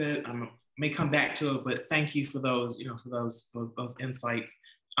something she said, I may come back to it, but thank you for those, for those insights.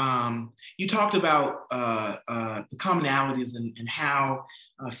 You talked about the commonalities and how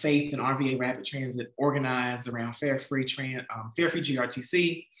Faith and RVA Rapid Transit organized around fare-free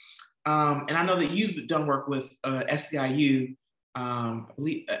GRTC. And I know that you've done work with SEIU, I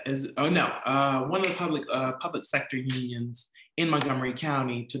believe, one of the public sector unions in Montgomery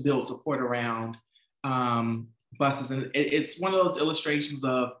County to build support around buses. And it's one of those illustrations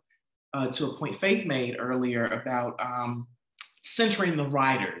of, to a point Faith made earlier about centering the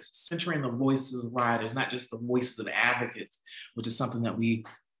riders, centering the voices of riders, not just the voices of advocates, which is something that we,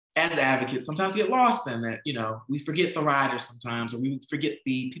 as advocates, sometimes get lost in, that, we forget the riders sometimes, or we forget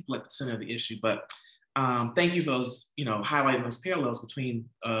the people at the center of the issue. But thank you for those, highlighting those parallels between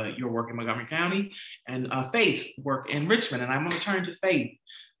your work in Montgomery County and Faith's work in Richmond. And I'm going to turn to Faith.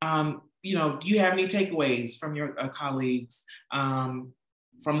 Do you have any takeaways from your colleagues from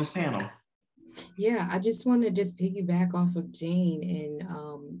this panel? Yeah, I just want to piggyback off of Jane,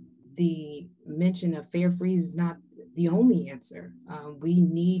 and the mention of fare freeze is not the only answer. We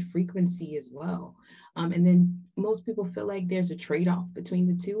need frequency as well. And then most people feel like there's a trade-off between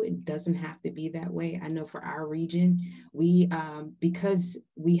the two. It doesn't have to be that way. I know for our region, we because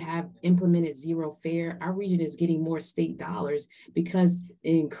we have implemented zero fare, our region is getting more state dollars because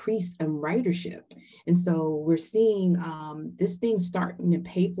it increased ridership. And so we're seeing this thing starting to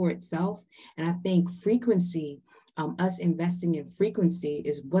pay for itself. And I think frequency, us investing in frequency,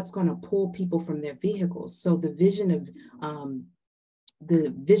 is what's going to pull people from their vehicles. So the vision of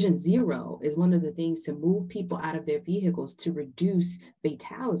the Vision Zero is one of the things to move people out of their vehicles to reduce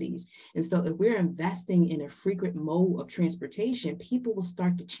fatalities. And so if we're investing in a frequent mode of transportation, people will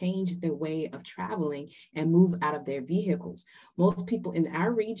start to change their way of traveling and move out of their vehicles. Most people in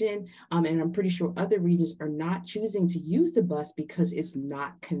our region, and I'm pretty sure other regions, are not choosing to use the bus because it's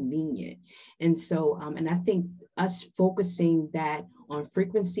not convenient. And so, and I think us focusing that on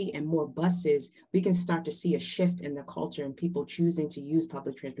frequency and more buses, we can start to see a shift in the culture and people choosing to use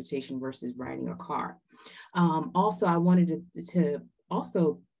public transportation versus riding a car. Also, I wanted to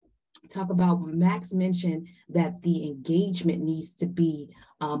also talk about, Max mentioned that the engagement needs to be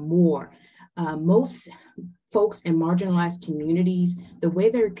more. Most folks in marginalized communities, the way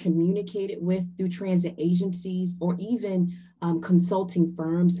they're communicated with through transit agencies or even consulting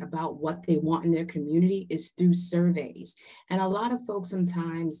firms about what they want in their community is through surveys. And a lot of folks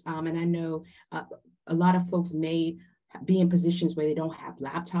sometimes, and I know a lot of folks may be in positions where they don't have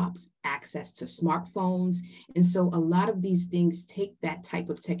laptops, access to smartphones. And so a lot of these things take that type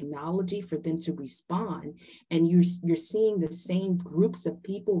of technology for them to respond. And you're seeing the same groups of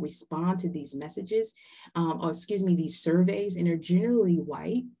people respond to these messages, these surveys, and they're generally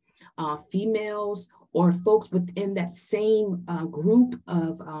white, females, or folks within that same group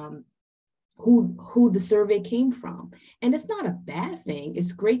of who the survey came from. And it's not a bad thing.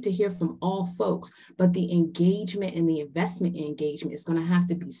 It's great to hear from all folks, but the engagement and the investment in engagement is going to have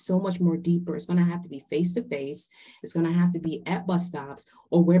to be so much more deeper. It's going to have to be face-to-face. It's going to have to be at bus stops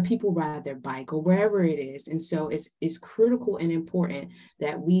or where people ride their bike or wherever it is. And so it's critical and important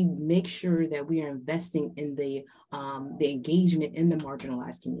that we make sure that we are investing in the engagement in the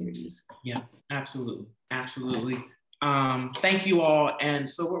marginalized communities. Yeah, absolutely. Absolutely. Thank you all. And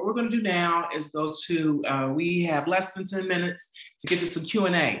so what we're going to do now is go to, we have less than 10 minutes to get to some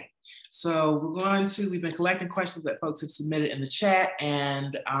Q&A. So we've been collecting questions that folks have submitted in the chat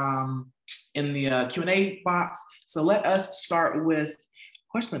and in the Q&A box. So let us start with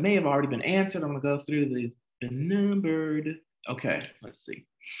a question that may have already been answered. I'm going to go through the numbered. Okay, let's see.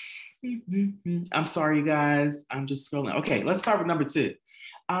 I'm sorry, you guys. I'm just scrolling. Okay, let's start with number 2.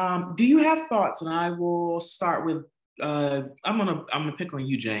 Do you have thoughts? And I will start with I'm gonna pick on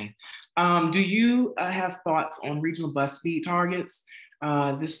you, Jane. Do you have thoughts on regional bus speed targets?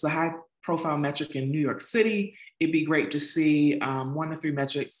 This is a high-profile metric in New York City. It'd be great to see 1 to 3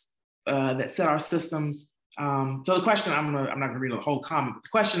 metrics that set our systems. So the question, I'm not gonna read the whole comment, but the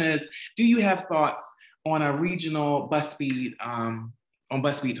question is, do you have thoughts on a regional bus speed on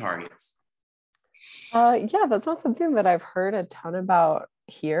bus speed targets? Yeah, that's not something that I've heard a ton about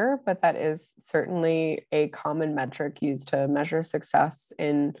here, but that is certainly a common metric used to measure success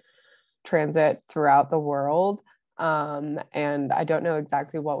in transit throughout the world. And I don't know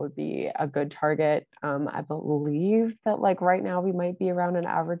exactly what would be a good target. I believe that like right now we might be around an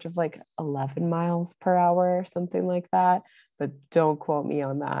average of like 11 miles per hour or something like that, but don't quote me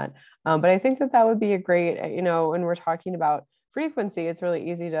on that. But I think that would be a great, when we're talking about frequency, it's really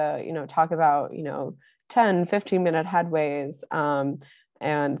easy to, talk about, 10, 15-minute headways.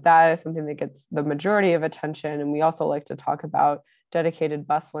 And that is something that gets the majority of attention. And we also like to talk about dedicated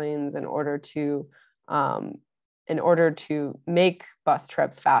bus lanes in order to make bus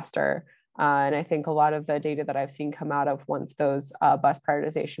trips faster. And I think a lot of the data that I've seen come out of once those bus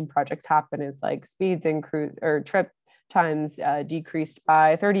prioritization projects happen is like speeds increase or trip times decreased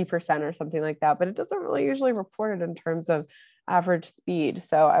by 30% or something like that. But it doesn't really usually report it in terms of average speed.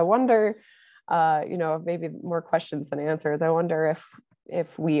 So I wonder, maybe more questions than answers. I wonder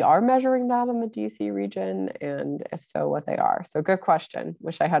if we are measuring that in the DC region, and if so, what they are. So good question.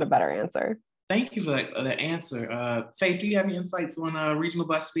 Wish I had a better answer. Thank you for that answer. Faith, do you have any insights on regional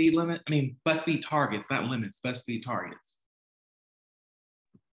bus speed bus speed targets, not limits, bus speed targets?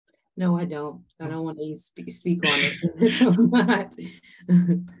 No, I don't. I don't want to speak on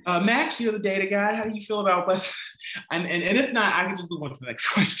it. Max, you're the data guy. How do you feel about bus? And if not, I can just move on to the next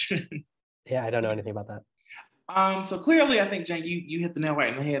question. Yeah, I don't know anything about that. So clearly, I think, Jane, you hit the nail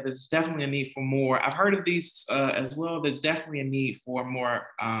right in the head. There's definitely a need for more. I've heard of these as well. There's definitely a need for more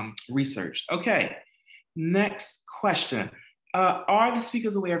research. Okay, next question. Are the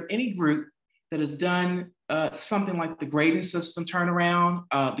speakers aware of any group that has done something like the grading system turnaround?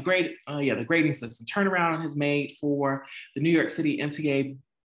 The grading system turnaround has made for the New York City MTA,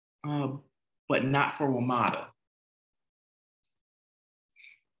 but not for WMATA.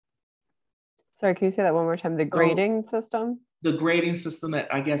 Sorry, can you say that one more time? The grading system? The grading system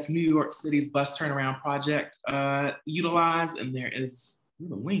that I guess New York City's bus turnaround project utilized, and there is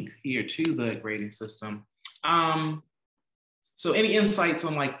a link here to the grading system. So any insights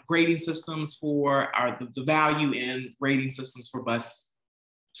on like grading systems for the value in grading systems for bus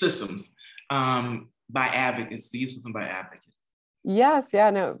systems by advocates, the use of them by advocates? Yes,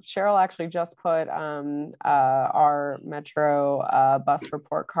 yeah, no, Cheryl actually just put our Metro bus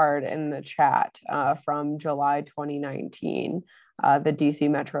report card in the chat from July 2019, the DC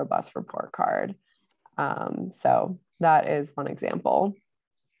Metro bus report card. So that is one example.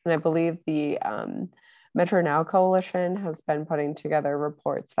 And I believe the Metro Now Coalition has been putting together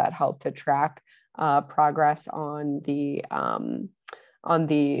reports that help to track progress on the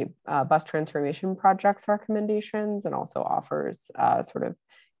bus transformation projects recommendations, and also offers sort of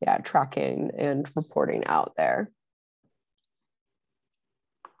tracking and reporting out there.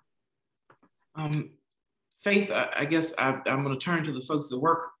 Faith, I guess I'm going to turn to the folks that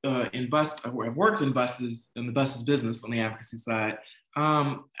work in bus, or have worked in buses, in the buses business on the advocacy side.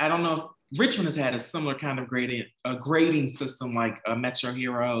 I don't know if Richmond has had a similar kind of grading system like Metro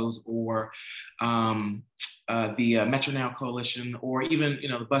Heroes or the Metro Now Coalition, or even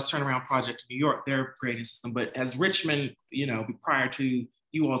the Bus Turnaround Project in New York, their grading system. But has Richmond, prior to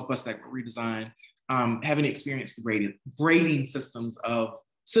you all's bus network redesign, have any experience with grading systems of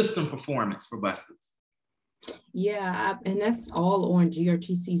system performance for buses? Yeah, and that's all on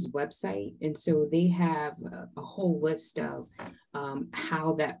GRTC's website. And so they have a whole list of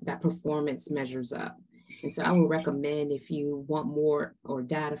how that performance measures up. And so I would recommend, if you want more or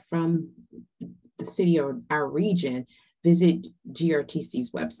data from the city or our region, visit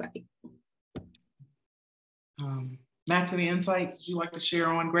GRTC's website. Max, any insights you'd like to share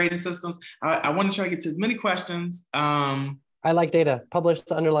on grading systems? I want to try to get to as many questions. I like data. Publish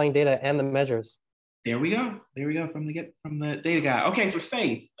the underlying data and the measures. There we go. From the data guy. Okay, for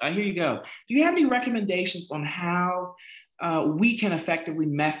Faith, here you go. Do you have any recommendations on how we can effectively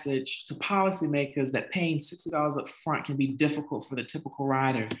message to policymakers that paying $60 up front can be difficult for the typical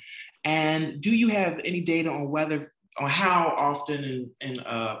rider? And do you have any data on how often and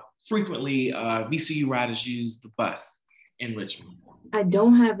frequently VCU riders use the bus in Richmond? I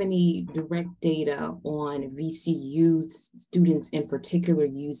don't have any direct data on VCU students in particular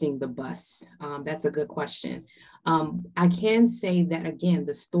using the bus. That's a good question. I can say that, again,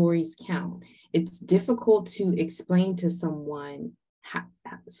 the stories count. It's difficult to explain to someone how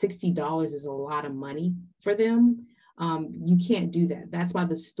 $60 is a lot of money for them. You can't do that. That's why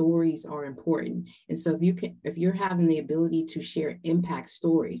the stories are important. And so if you're having the ability to share impact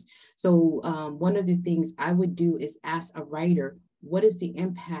stories. So one of the things I would do is ask a writer, what is the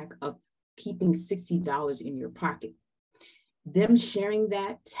impact of keeping $60 in your pocket? Them sharing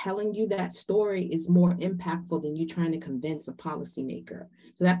that, telling you that story is more impactful than you trying to convince a policymaker.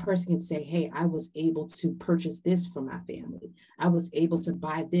 So that person can say, hey, I was able to purchase this for my family. I was able to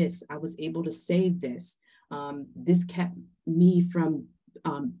buy this. I was able to save this. This kept me from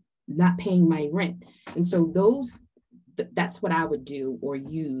not paying my rent. And so that's what I would do or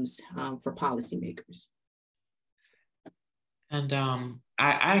use for policymakers. And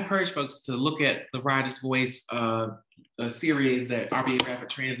I encourage folks to look at the Rider's Voice series that RVA Rapid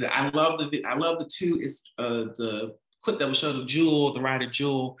Transit. I love the two. It's the clip that was showed of Jewel, the rider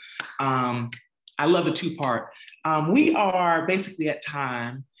Jewel. I love the two-part. We are basically at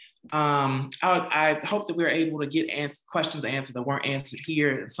time. I hope that we're able to get questions answered that weren't answered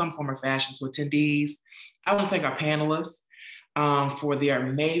here in some form or fashion to attendees. I want to thank our panelists for their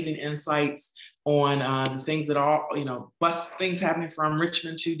amazing insights on the things that are, bus things happening from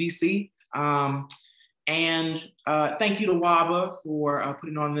Richmond to DC. And thank you to WABA for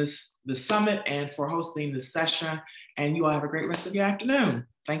putting on this summit and for hosting this session. And you all have a great rest of your afternoon.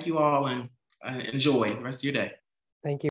 Thank you all, and enjoy the rest of your day. Thank you.